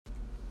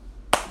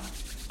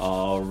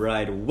All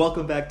right,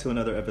 welcome back to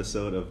another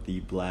episode of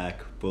the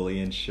Black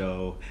Bullion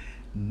Show.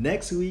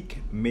 Next week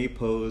may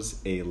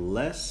pose a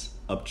less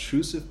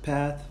obtrusive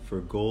path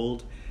for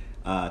gold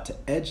to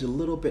edge a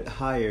little bit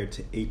higher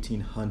to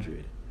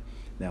 1800.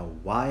 Now,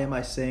 why am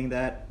I saying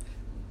that?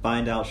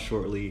 Find out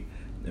shortly.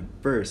 And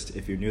first,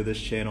 if you're new to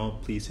this channel,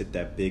 please hit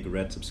that big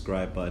red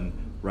subscribe button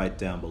right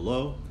down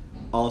below.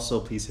 Also,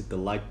 please hit the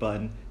like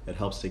button. It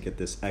helps to get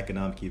this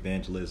economic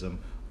evangelism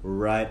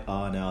right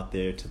on out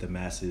there to the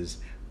masses,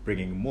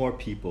 bringing more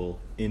people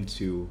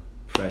into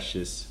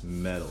precious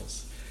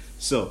metals.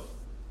 So,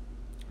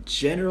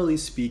 generally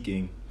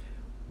speaking,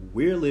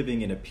 we're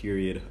living in a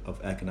period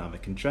of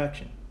economic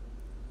contraction.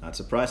 Not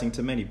surprising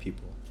to many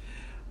people.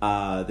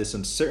 This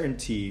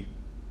uncertainty,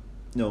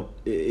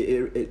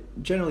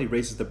 it generally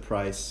raises the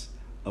price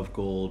of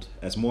gold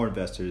as more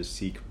investors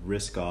seek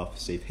risk-off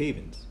safe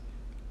havens.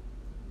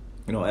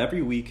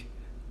 Every week,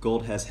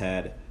 gold has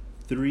had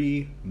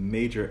three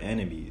major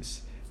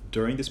enemies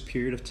during this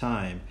period of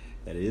time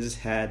that it has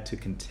had to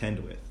contend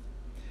with.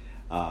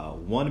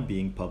 One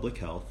being public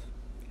health,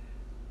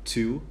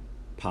 two,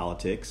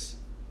 politics,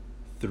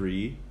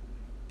 three,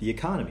 the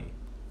economy.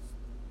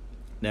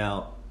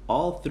 Now,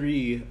 all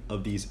three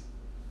of these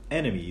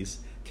enemies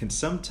can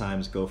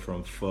sometimes go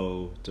from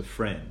foe to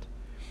friend.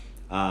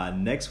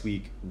 Next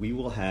week, we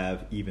will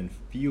have even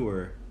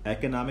fewer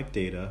economic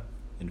data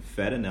and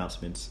Fed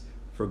announcements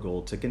for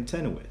gold to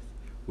contend with,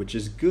 which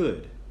is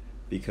good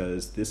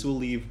because this will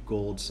leave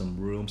gold some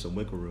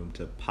wiggle room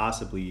to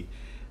possibly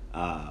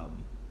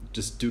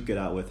just duke it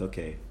out with,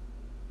 okay,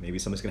 maybe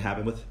something's going to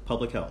happen with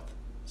public health,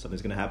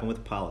 something's going to happen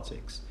with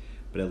politics,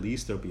 but at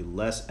least there'll be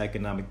less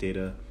economic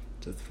data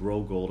to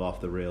throw gold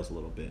off the rails a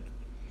little bit.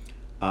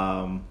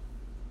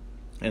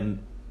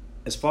 And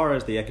as far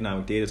as the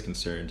economic data is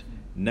concerned,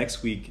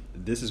 next week,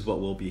 this is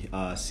what we'll be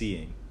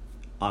seeing.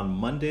 On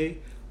Monday,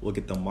 we'll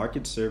get the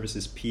Market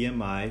Services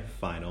PMI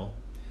final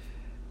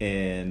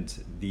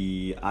and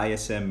the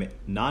ISM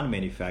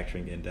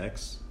non-manufacturing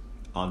index.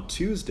 On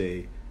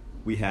Tuesday,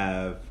 we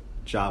have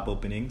job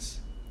openings.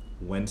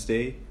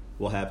 Wednesday,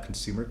 we'll have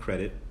consumer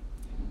credit.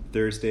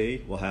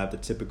 Thursday, we'll have the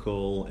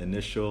typical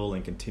initial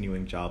and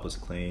continuing jobless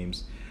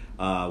claims.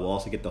 We'll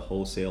also get the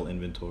wholesale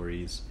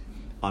inventories.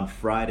 On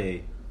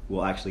Friday,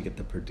 we'll actually get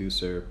the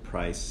producer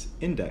price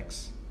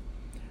index.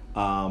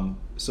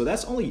 So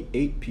that's only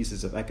 8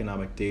 pieces of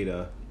economic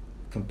data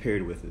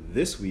compared with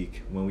this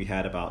week when we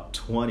had about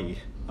 20,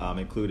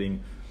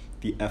 including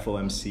the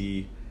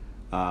FOMC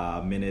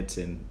minutes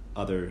and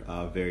other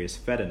various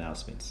Fed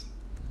announcements.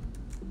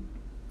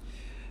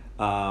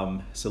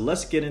 So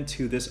let's get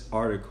into this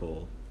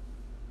article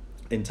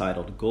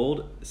entitled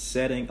 "Gold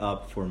Setting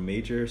Up for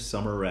Major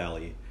Summer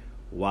Rally.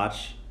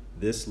 Watch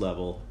this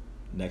level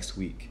next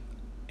week,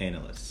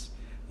 analysts."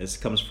 This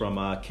comes from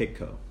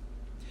Kitco.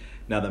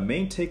 Now, the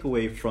main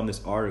takeaway from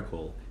this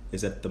article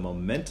is that the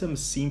momentum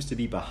seems to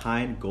be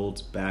behind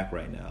gold's back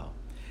right now.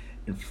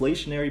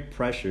 Inflationary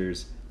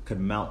pressures could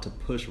mount to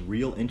push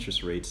real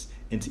interest rates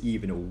into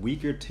even a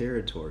weaker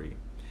territory.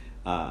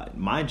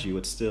 Mind you,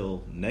 it's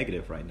still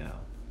negative right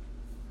now.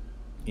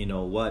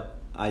 What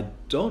I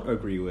don't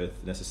agree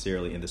with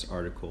necessarily in this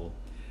article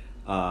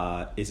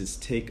is its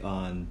take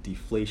on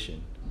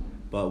deflation,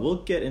 but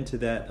we'll get into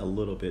that a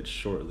little bit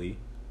shortly.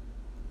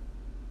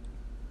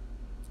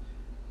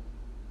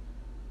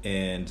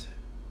 And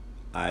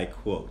I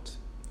quote,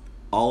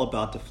 all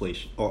about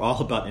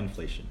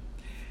inflation.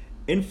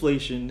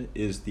 Inflation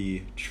is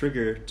the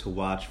trigger to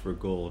watch for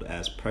gold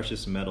as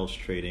precious metals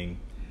trading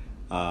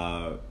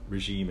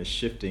regime is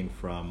shifting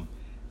from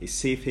a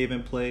safe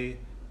haven play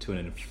to an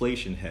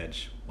inflation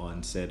hedge,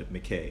 one said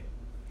McKay.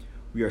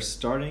 We are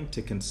starting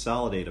to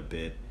consolidate a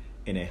bit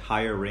in a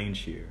higher range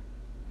here.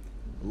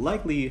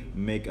 Likely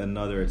make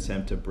another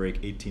attempt to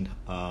break the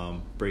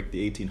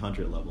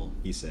 1800 level,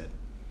 he said.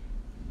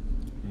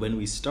 When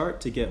we start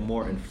to get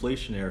more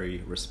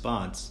inflationary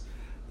response,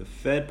 the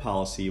Fed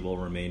policy will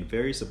remain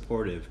very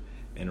supportive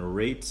and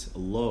rates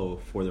low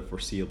for the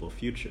foreseeable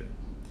future.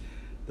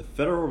 The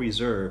Federal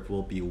Reserve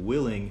will be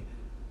willing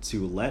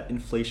to let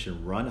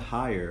inflation run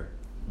higher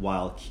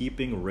while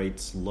keeping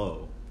rates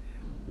low,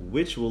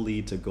 which will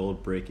lead to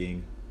gold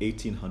breaking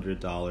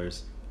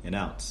 $1,800 an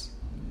ounce.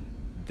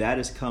 That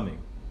is coming.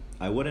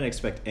 I wouldn't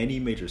expect any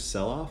major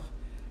sell-off,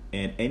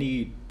 and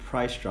any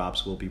price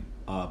drops will be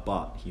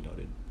bought, he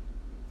noted.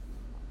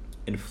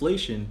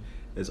 Inflation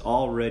is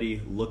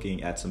already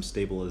looking at some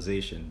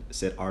stabilization,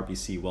 said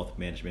RBC Wealth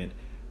Management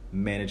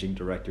Managing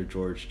Director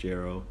George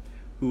Jarrow,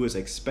 who is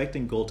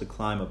expecting gold to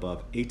climb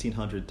above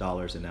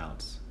 $1,800 an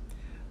ounce.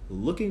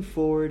 Looking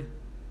forward,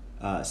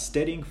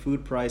 steadying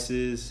food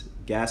prices,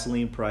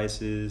 gasoline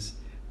prices,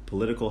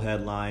 political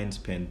headlines,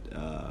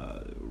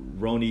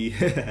 Roni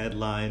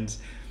headlines,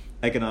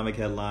 economic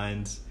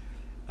headlines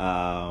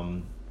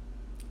are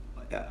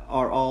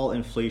all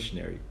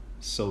inflationary.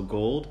 So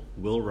gold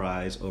will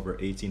rise over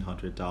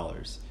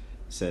 $1,800,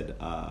 said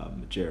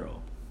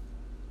Jarrow.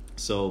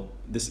 So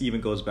this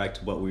even goes back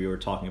to what we were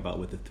talking about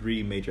with the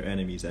three major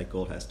enemies that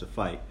gold has to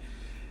fight.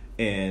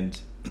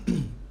 And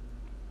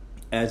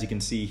as you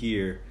can see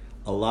here,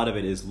 a lot of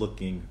it is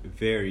looking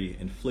very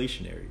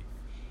inflationary.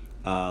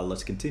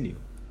 Let's continue.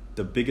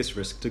 The biggest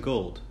risk to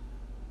gold.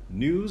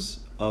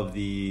 News of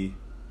the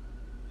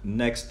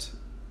next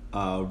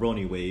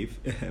Roni wave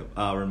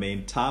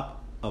remain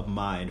top of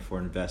mind for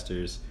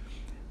investors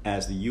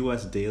as the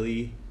U.S.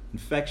 daily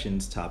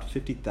infections topped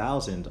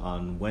 50,000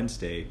 on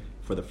Wednesday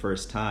for the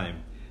first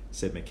time,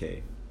 said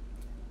McKay.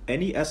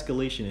 Any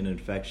escalation in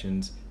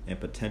infections and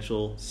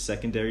potential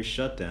secondary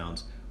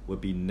shutdowns would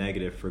be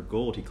negative for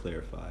gold, he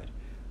clarified.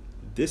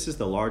 This is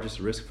the largest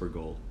risk for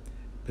gold.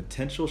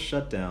 Potential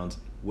shutdowns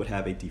would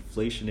have a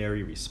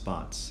deflationary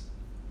response.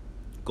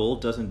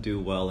 Gold doesn't do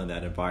well in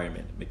that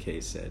environment,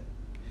 McKay said.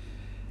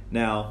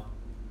 Now,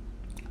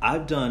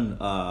 I've done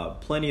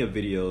plenty of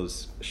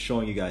videos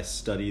showing you guys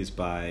studies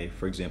by,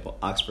 for example,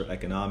 Oxford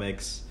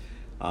Economics,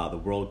 the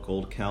World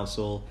Gold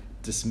Council,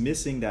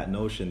 dismissing that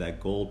notion that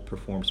gold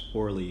performs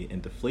poorly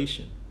in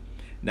deflation.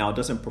 Now, it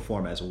doesn't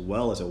perform as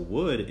well as it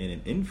would in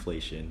an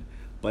inflation,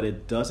 but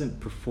it doesn't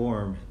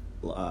perform,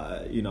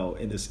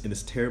 in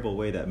this terrible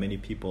way that many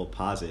people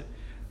posit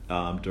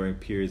during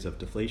periods of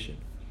deflation.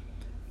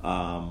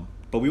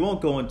 But we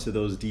won't go into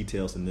those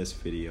details in this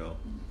video.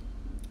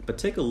 But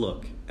take a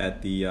look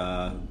at the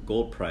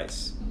gold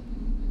price.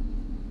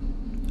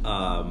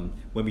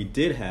 When we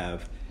did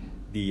have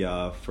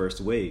the first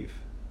wave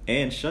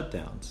and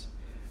shutdowns,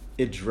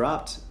 it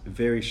dropped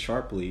very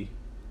sharply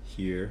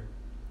here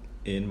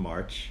in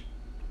March,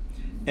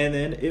 and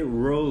then it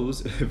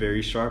rose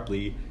very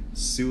sharply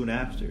soon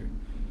after,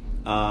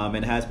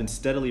 and has been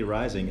steadily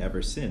rising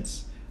ever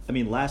since. I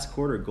mean, last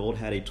quarter gold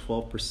had a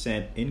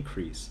 12%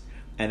 increase,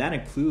 and that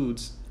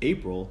includes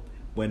April,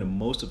 when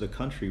most of the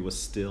country was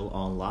still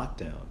on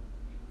lockdown.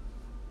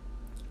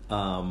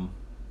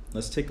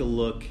 Let's take a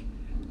look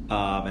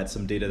at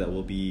some data that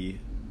will be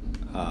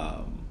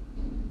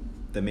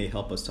that may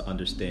help us to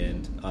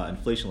understand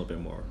inflation a little bit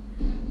more.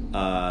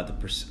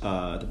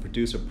 The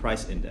Producer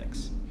Price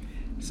Index.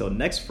 So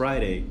next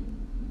Friday,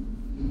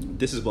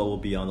 this is what we'll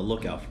be on the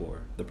lookout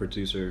for: the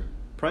Producer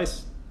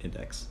Price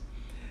Index.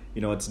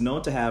 It's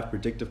known to have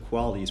predictive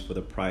qualities for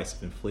the price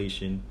of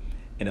inflation,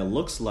 and it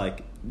looks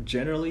like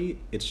generally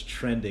it's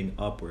trending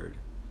upward.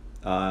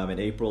 In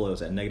April, it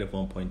was at negative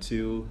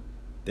 1.2,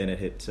 then it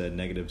hit to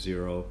negative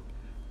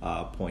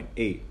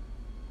 0.8.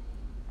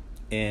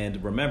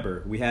 And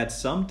remember, we had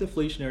some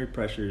deflationary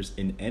pressures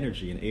in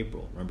energy in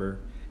April. Remember,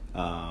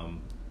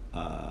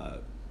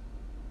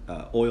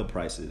 oil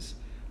prices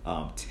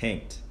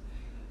tanked.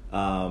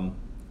 And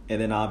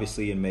then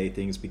obviously in May,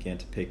 things began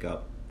to pick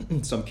up.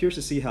 So I'm curious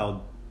to see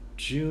how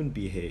June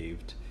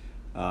behaved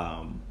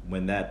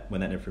when that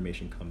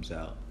information comes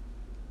out.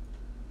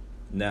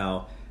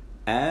 Now,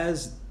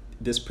 as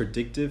this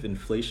predictive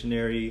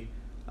inflationary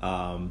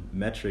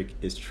metric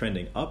is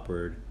trending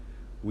upward,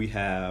 we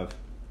have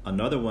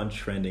another one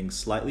trending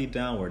slightly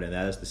downward, and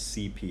that is the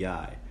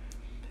CPI.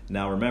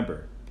 Now,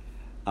 remember,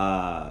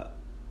 the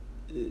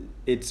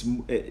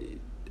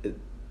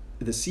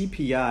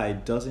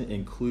CPI doesn't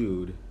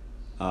include,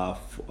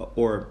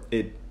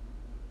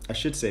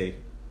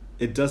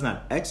 it does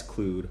not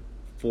exclude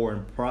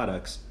foreign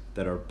products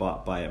that are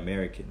bought by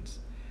Americans.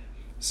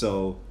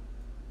 So,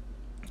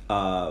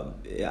 I'm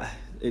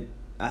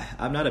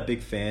not a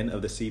big fan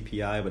of the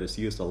CPI, but it's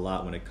used a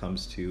lot when it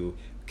comes to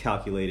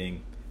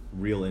calculating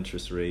real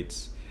interest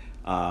rates,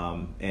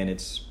 and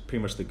it's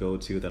pretty much the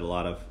go-to that a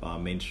lot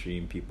of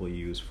mainstream people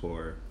use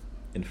for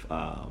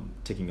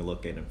taking a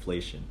look at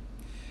inflation.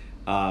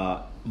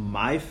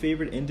 My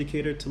favorite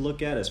indicator to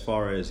look at as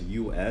far as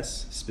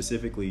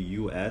specifically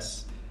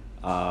US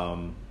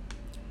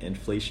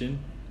inflation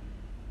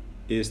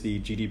is the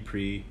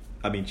GDP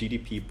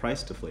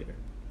price deflator.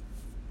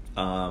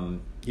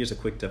 Here's a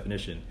quick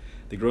definition.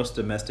 The gross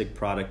domestic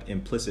product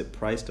implicit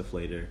price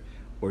deflator,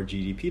 or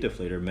GDP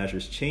deflator,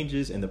 measures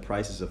changes in the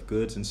prices of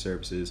goods and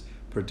services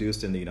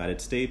produced in the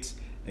United States,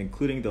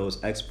 including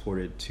those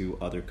exported to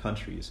other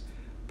countries.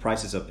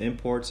 Prices of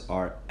imports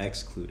are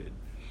excluded.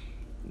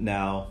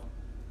 Now,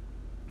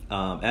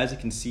 as you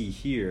can see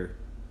here,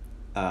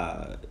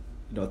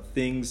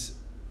 things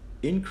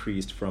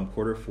increased from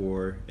quarter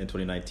 4 in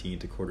 2019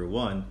 to quarter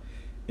 1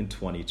 in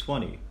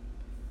 2020.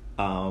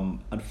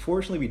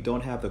 Unfortunately, we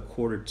don't have the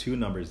quarter 2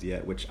 numbers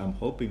yet, which I'm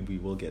hoping we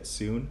will get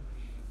soon,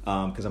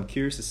 because I'm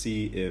curious to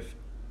see if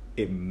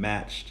it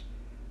matched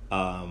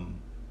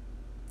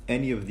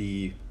any of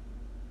the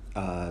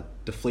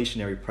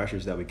deflationary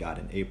pressures that we got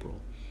in April.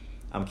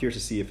 I'm curious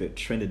to see if it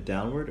trended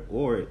downward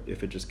or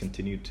if it just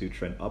continued to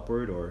trend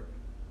upward or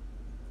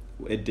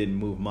it didn't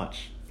move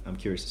much. I'm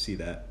curious to see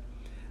that.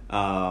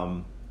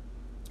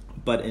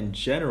 But in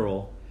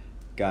general,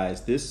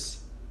 guys,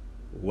 this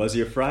was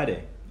your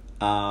Friday.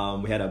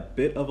 We had a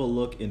bit of a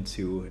look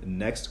into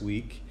next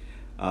week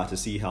to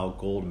see how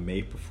gold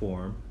may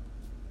perform.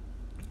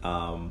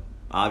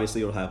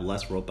 Obviously, it'll have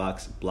less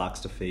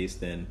roadblocks to face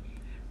than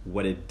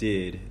what it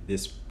did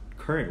this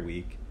current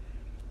week.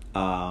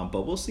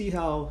 But we'll see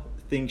how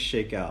things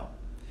shake out.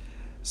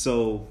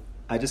 So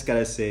I just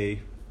gotta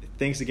say,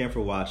 thanks again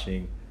for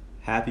watching.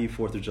 Happy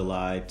 4th of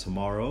July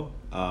tomorrow.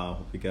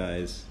 Hope you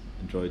guys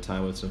enjoy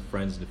time with some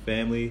friends and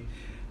family.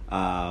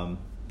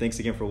 Thanks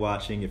again for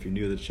watching. If you're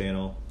new to the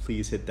channel,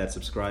 please hit that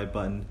subscribe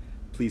button.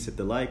 Please hit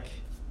the like.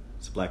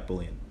 It's Black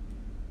Bullion.